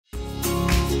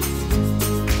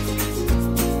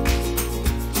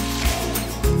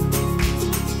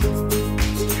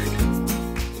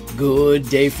Good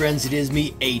day, friends. It is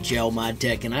me,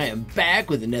 HLModTech, and I am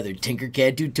back with another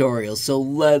Tinkercad tutorial, so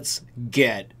let's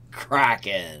get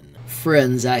cracking.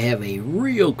 Friends, I have a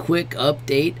real quick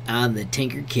update on the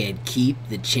Tinkercad Keep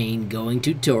the Chain Going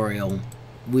tutorial.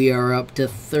 We are up to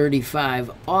 35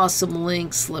 awesome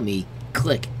links. Let me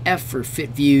click F for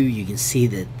Fit View. You can see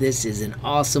that this is an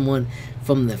awesome one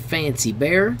from the Fancy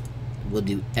Bear. We'll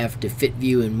do F to Fit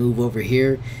View and move over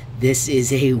here. This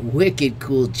is a wicked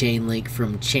cool chain link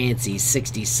from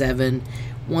Chansey67.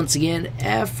 Once again,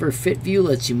 F for Fit View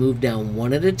lets you move down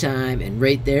one at a time, and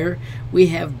right there we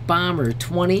have Bomber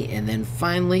 20, and then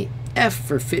finally F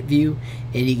for Fit View,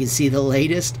 and you can see the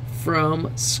latest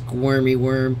from Squirmy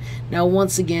Worm. Now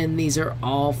once again, these are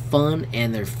all fun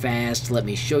and they're fast. Let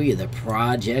me show you the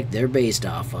project they're based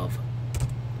off of.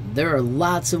 There are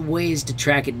lots of ways to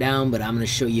track it down, but I'm going to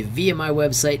show you via my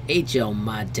website,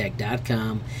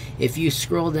 HLModTech.com. If you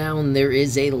scroll down, there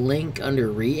is a link under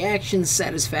Reaction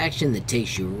Satisfaction that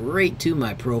takes you right to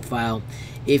my profile.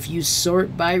 If you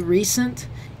sort by recent,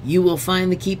 you will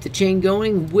find the Keep the Chain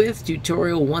Going with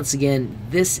tutorial. Once again,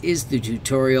 this is the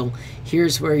tutorial.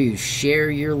 Here's where you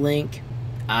share your link.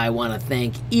 I want to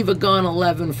thank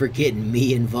EvaGone11 for getting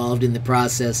me involved in the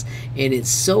process, and it's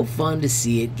so fun to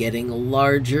see it getting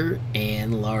larger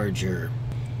and larger.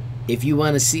 If you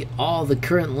want to see all the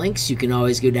current links, you can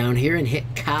always go down here and hit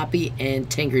copy and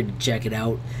tinker to check it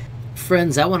out.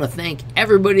 Friends, I want to thank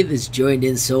everybody that's joined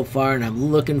in so far, and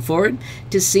I'm looking forward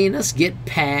to seeing us get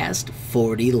past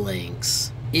 40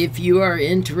 links. If you are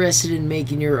interested in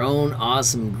making your own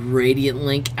awesome gradient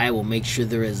link, I will make sure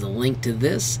there is a link to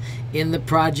this in the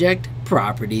project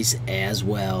properties as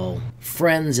well.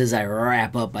 Friends, as I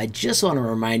wrap up, I just want to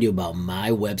remind you about my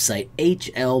website,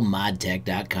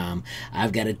 HLModTech.com.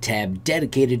 I've got a tab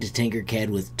dedicated to Tinkercad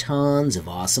with tons of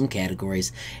awesome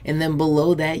categories, and then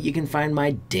below that you can find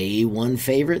my day one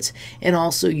favorites and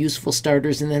also useful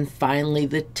starters, and then finally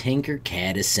the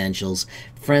Tinkercad essentials.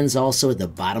 Friends, also at the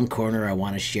bottom corner I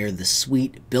want to share the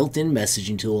sweet built-in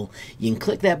messaging tool. You can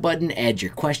click that button, add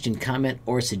your question, comment,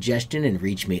 or suggestion, and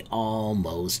reach me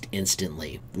almost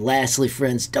instantly. Lastly,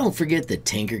 friends, don't forget the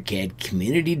Tinkercad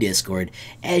Community Discord.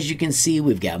 As you can see,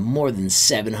 we've got more than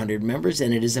 700 members,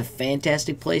 and it is a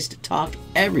fantastic place to talk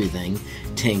everything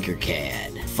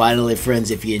Tinkercad. Finally,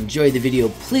 friends, if you enjoyed the video,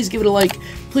 please give it a like.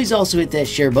 Please also hit that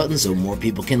share button so more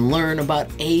people can learn about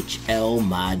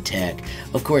HLModTech.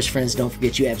 Of course, friends, don't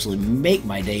forget you absolutely make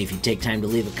my day if you take time to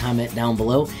leave a comment down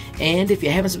below. And if you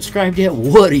haven't subscribed yet,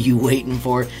 what are you waiting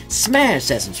for? Smash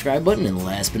that subscribe button, and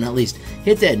last but not least,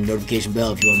 hit that notification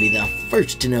bell if you want to be the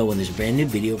first to know when there's a brand new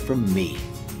video from me,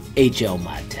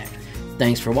 HLModTech.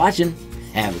 Thanks for watching.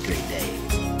 Have a great day.